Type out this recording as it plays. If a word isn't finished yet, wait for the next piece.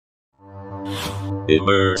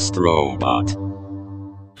Immersed robot.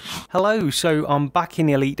 Hello, so I'm back in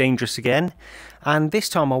Elite Dangerous again, and this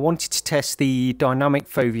time I wanted to test the Dynamic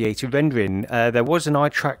Foveated Rendering. There was an eye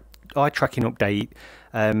tracking update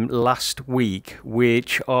last week,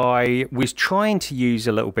 which I was trying to use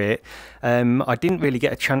a little bit. I didn't really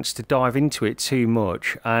get a chance to dive into it too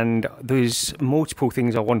much, and there's multiple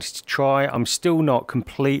things I wanted to try. I'm still not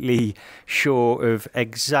completely sure of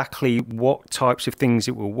exactly what types of things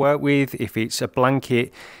it will work with, if it's a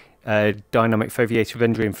blanket dynamic foveated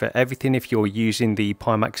rendering for everything, if you're using the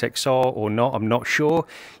Pimax XR or not, I'm not sure.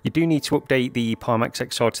 You do need to update the Pimax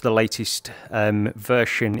XR to the latest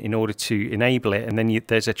version in order to enable it, and then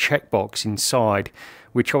there's a checkbox inside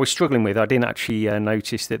which I was struggling with. I didn't actually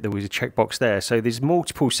notice that there was a checkbox there. So there's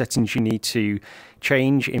multiple settings you need to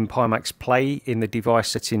change in Pimax Play, in the device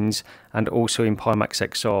settings, and also in Pimax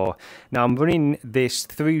XR. Now I'm running this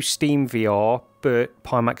through Steam VR, but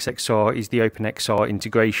Pimax XR is the OpenXR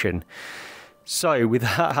integration. So with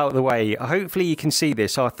that out of the way, hopefully you can see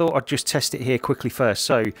this. I thought I'd just test it here quickly first.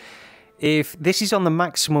 So if this is on the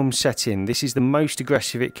maximum setting, this is the most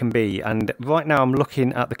aggressive it can be. And right now I'm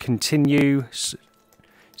looking at the continue,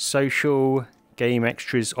 social, game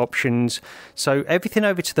extras options. So everything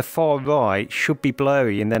over to the far right should be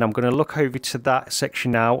blurry, and then I'm going to look over to that section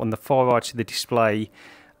now on the far right of the display,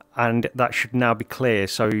 and that should now be clear.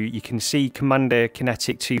 So you can see Commander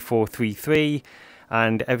Kinetic 2433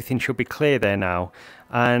 and everything should be clear there now.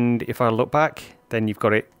 And if I look back, then you've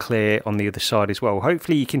got it clear on the other side as well.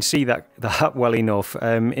 Hopefully you can see that well enough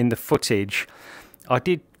in the footage. I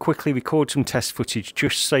did quickly record some test footage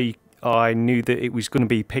just so I knew that it was going to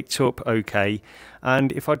be picked up okay.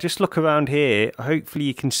 And if I just look around here, hopefully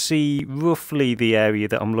you can see roughly the area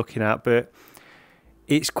that I'm looking at, but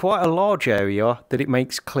it's quite a large area that it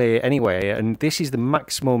makes clear anyway, and this is the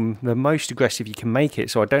maximum, the most aggressive you can make it.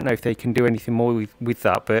 So I don't know if they can do anything more with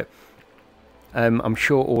that, but I'm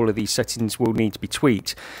sure all of these settings will need to be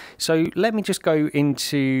tweaked. So let me just go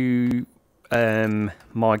into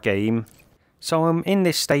my game. So I'm in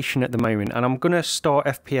this station at the moment, and I'm going to start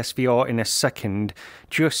fpsVR in a second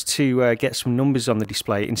just to get some numbers on the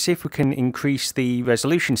display and see if we can increase the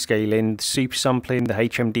resolution scaling, the super sampling, the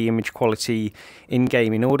HMD image quality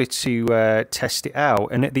in-game in order to test it out.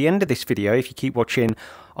 And at the end of this video, if you keep watching,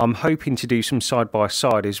 I'm hoping to do some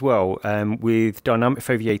side-by-side as well with dynamic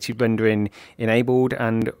foveated rendering enabled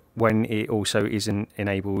and when it also isn't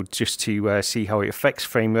enabled, just to see how it affects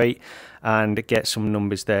frame rate and get some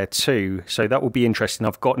numbers there too. So that will be interesting.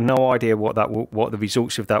 I've got no idea what the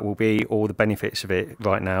results of that will be or the benefits of it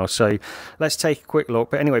right now. So let's take a quick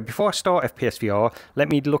look. But anyway, before I start fpsVR, let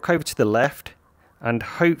me look over to the left, and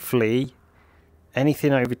hopefully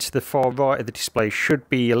anything over to the far right of the display should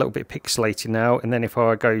be a little bit pixelated now. And then if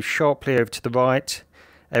I go sharply over to the right,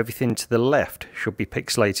 everything to the left should be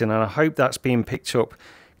pixelated, and I hope that's being picked up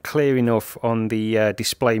clear enough on the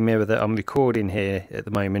display mirror that I'm recording here at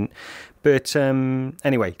the moment. But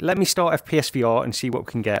anyway, let me start fpsVR and see what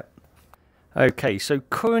we can get. Okay, so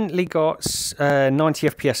currently got 90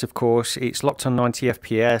 FPS, of course. It's locked on 90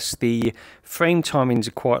 FPS. The frame timings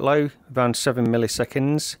are quite low, around 7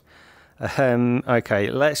 milliseconds. Okay,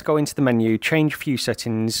 let's go into the menu, change a few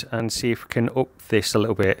settings and see if we can up this a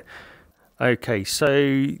little bit. Okay,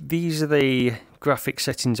 so these are the graphic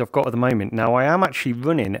settings I've got at the moment. Now I am actually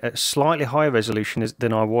running at slightly higher resolution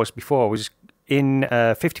than I was before. I was in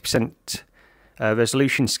 50%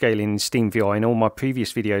 resolution scale in Steam VR in all my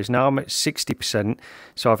previous videos. Now I'm at 60%,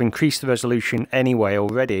 so I've increased the resolution anyway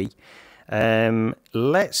already.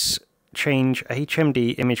 Let's change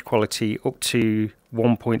HMD image quality up to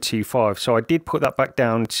 1.25. So I did put that back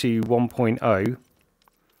down to 1.0.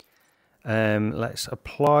 Let's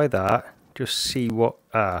apply that. Just see what...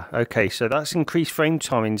 okay, so that's increased frame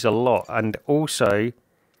timings a lot, and also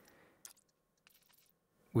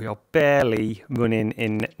we are barely running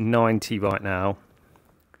in 90 right now.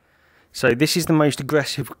 So this is the most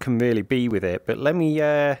aggressive we can really be with it. But let me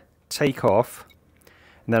take off,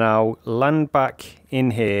 and then I'll land back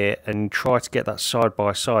in here and try to get that side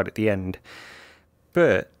by side at the end.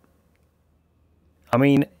 But I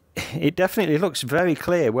mean, it definitely looks very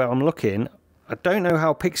clear where I'm looking. I don't know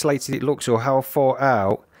how pixelated it looks or how far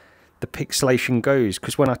out the pixelation goes,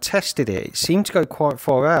 because when I tested it, it seemed to go quite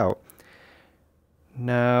far out.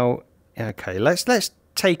 Now, okay, let's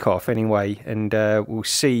take off anyway, and we'll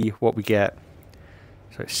see what we get.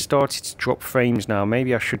 So it started to drop frames now.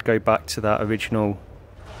 Maybe I should go back to that original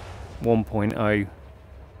 1.0.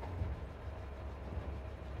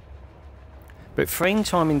 But frame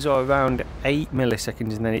timings are around 8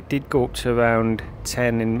 milliseconds, and then it did go up to around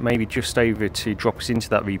 10 and maybe just over to drop us into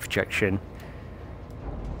that reprojection.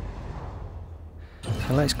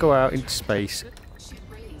 And let's go out into space.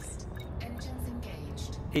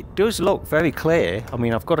 It does look very clear. I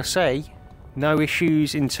mean, I've got to say, no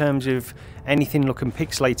issues in terms of anything looking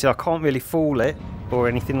pixelated. I can't really fool it or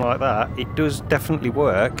anything like that. It does definitely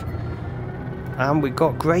work. And we've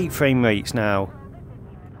got great frame rates now.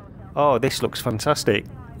 Oh, this looks fantastic.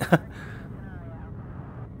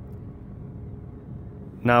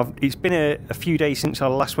 Now, it's been a few days since I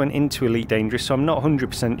last went into Elite Dangerous, so I'm not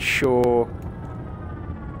 100% sure.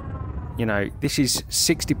 You know, this is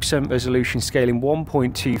 60% resolution scaling,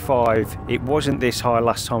 1.25. It wasn't this high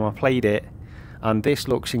last time I played it, and this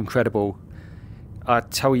looks incredible. I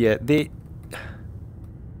tell you,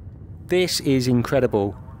 this is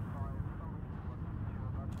incredible.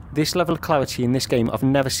 This level of clarity in this game, I've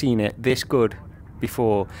never seen it this good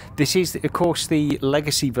before. This is, of course, the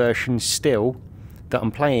legacy version still that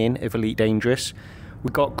I'm playing of Elite Dangerous.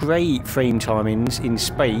 We've got great frame timings in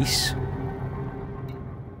space.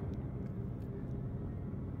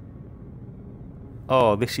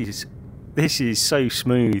 Oh, this is so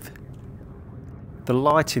smooth. The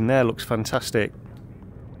lighting there looks fantastic.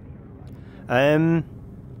 So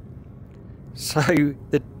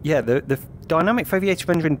the Dynamic Foveated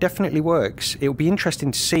Rendering definitely works. It'll be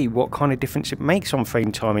interesting to see what kind of difference it makes on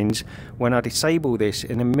frame timings when I disable this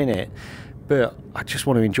in a minute. But I just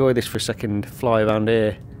want to enjoy this for a second, fly around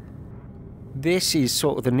here. This is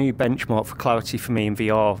sort of the new benchmark for clarity for me in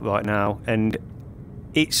VR right now, and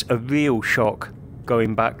it's a real shock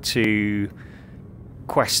going back to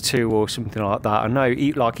Quest 2 or something like that. I know,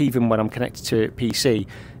 like, even when I'm connected to PC,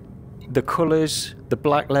 the colours, the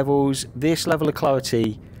black levels, this level of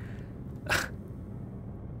clarity,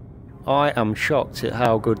 I am shocked at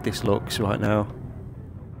how good this looks right now.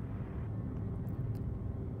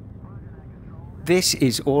 This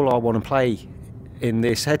is all I want to play in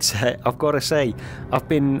this headset, I've got to say. I've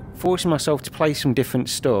been forcing myself to play some different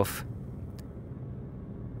stuff,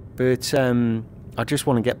 but I just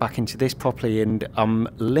want to get back into this properly, and I'm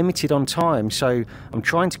limited on time, so I'm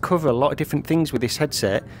trying to cover a lot of different things with this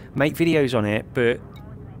headset, make videos on it. But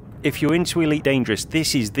if you're into Elite Dangerous,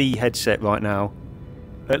 this is the headset right now,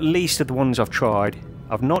 at least of the ones I've tried.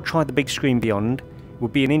 I've not tried the big screen Beyond.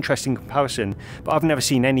 Would be an interesting comparison, but I've never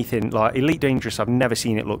seen anything like Elite Dangerous. I've never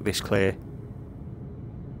seen it look this clear,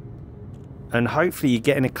 and hopefully you're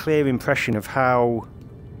getting a clear impression of how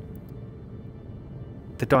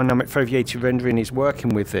the Dynamic Foveated Rendering is working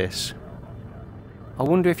with this. I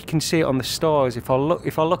wonder if you can see it on the stars. If I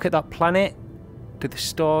look at that planet, do the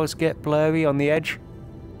stars get blurry on the edge?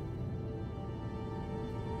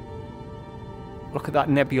 Look at that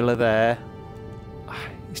nebula there.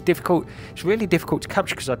 It's difficult. It's really difficult to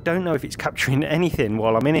capture because I don't know if it's capturing anything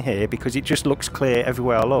while I'm in here, because it just looks clear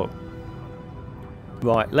everywhere I look.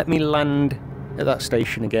 Right, let me land at that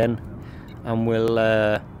station again, and we'll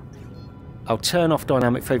I'll turn off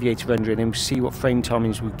Dynamic Foveated Rendering and see what frame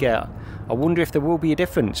timings we get. I wonder if there will be a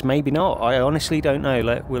difference. Maybe not. I honestly don't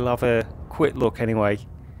know. We'll have a quick look anyway,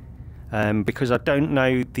 because I don't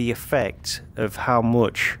know the effect of how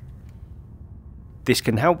much this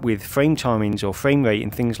can help with frame timings or frame rate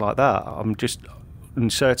and things like that. I'm just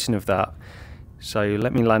uncertain of that. So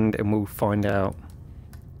let me land and we'll find out.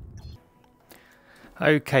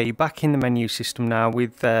 Okay, back in the menu system now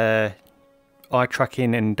with eye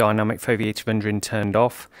tracking and Dynamic Foveated Rendering turned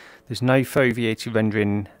off. There's no Foveated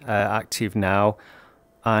Rendering active now.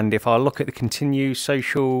 And if I look at the continue,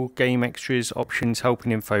 social, game extras, options,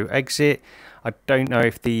 helping info, exit, I don't know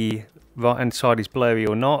if the right hand side is blurry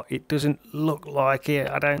or not. It doesn't look like it.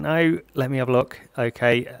 I don't know. Let me have a look.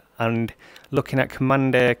 Okay, and looking at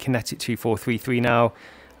Commander Kinetic 2433 now,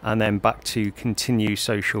 and then back to continue,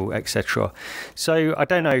 social, etc. So I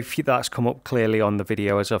don't know if that's come up clearly on the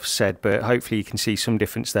video as I've said, but hopefully you can see some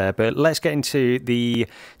difference there. But let's get into the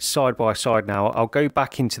side by side now. I'll go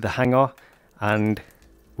back into the hangar and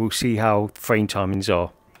we'll see how frame timings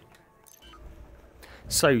are.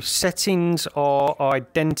 So settings are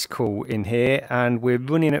identical in here, and we're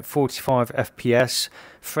running at 45 FPS.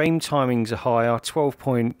 Frame timings are higher,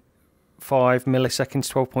 12.5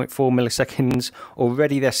 milliseconds, 12.4 milliseconds.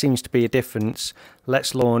 Already there seems to be a difference.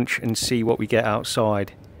 Let's launch and see what we get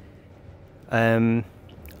outside. I mean,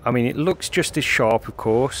 it looks just as sharp, of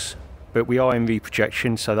course, but we are in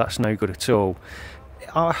reprojection, so that's no good at all.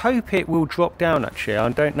 I hope it will drop down, actually. I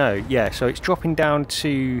don't know. Yeah, so it's dropping down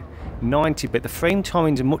to 90, but the frame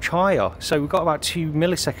timings are much higher. So we've got about 2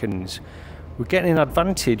 milliseconds. We're getting an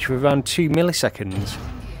advantage of around 2 milliseconds.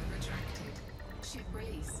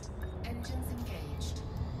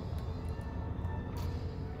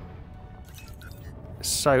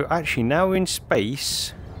 So actually, now we're in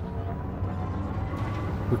space,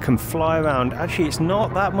 We can fly around. Actually, it's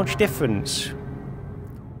not that much difference.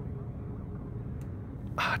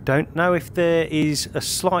 I don't know if there is a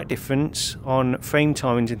slight difference on frame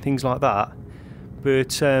timings and things like that,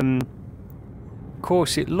 but of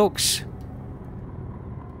course it looks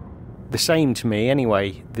the same to me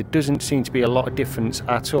anyway. There doesn't seem to be a lot of difference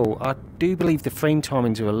at all. I do believe the frame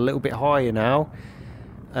timings are a little bit higher now,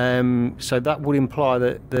 so that would imply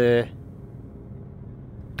that the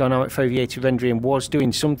Dynamic Foveated Rendering was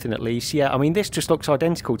doing something at least. Yeah, I mean, this just looks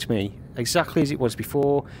identical to me, exactly as it was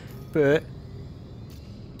before, but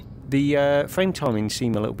the frame timings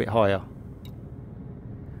seem a little bit higher.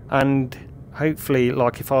 And hopefully,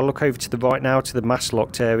 like if I look over to the right now to the mask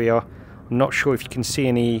locked area, I'm not sure if you can see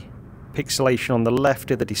any pixelation on the left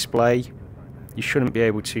of the display. You shouldn't be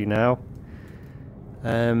able to now.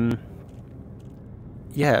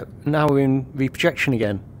 Yeah, now we're in reprojection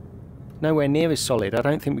again. Nowhere near as solid. I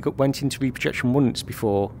don't think we went into reprojection once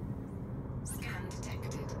before. Scan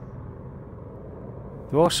detected.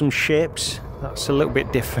 There are some ships. That's a little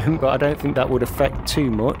bit different, but I don't think that would affect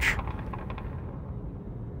too much.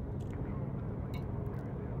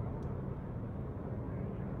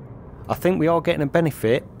 I think we are getting a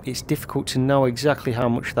benefit. It's difficult to know exactly how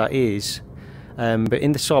much that is, but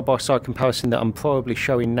in the side-by-side comparison that I'm probably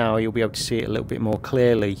showing now, you'll be able to see it a little bit more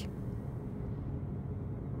clearly.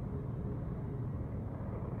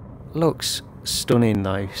 Looks stunning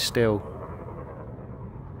though, still.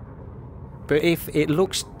 But if it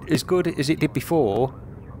looks as good as it did before,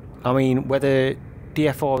 I mean, whether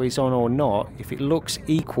DFR is on or not, if it looks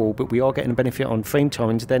equal but we are getting a benefit on frame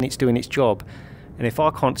timings, then it's doing its job. And if I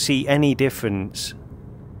can't see any difference,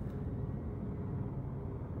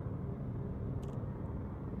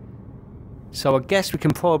 so I guess we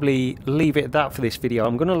can probably leave it at that for this video.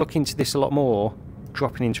 I'm going to look into this a lot more,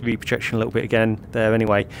 dropping into reprojection a little bit again there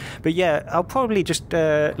anyway. But yeah, I'll probably just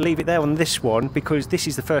leave it there on this one, because this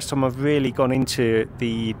is the first time I've really gone into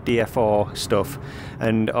the DFR stuff,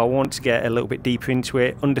 and I want to get a little bit deeper into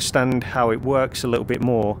it, understand how it works a little bit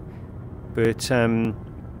more. But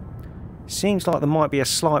seems like there might be a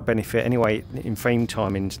slight benefit anyway in frame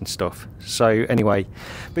timings and stuff. So anyway,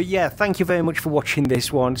 but yeah, thank you very much for watching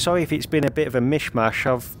this one. Sorry if it's been a bit of a mishmash.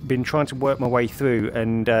 I've been trying to work my way through,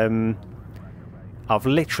 and I've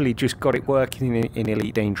literally just got it working in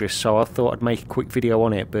Elite Dangerous, so I thought I'd make a quick video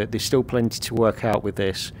on it, but there's still plenty to work out with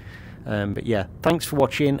this. But yeah, thanks for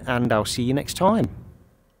watching, and I'll see you next time.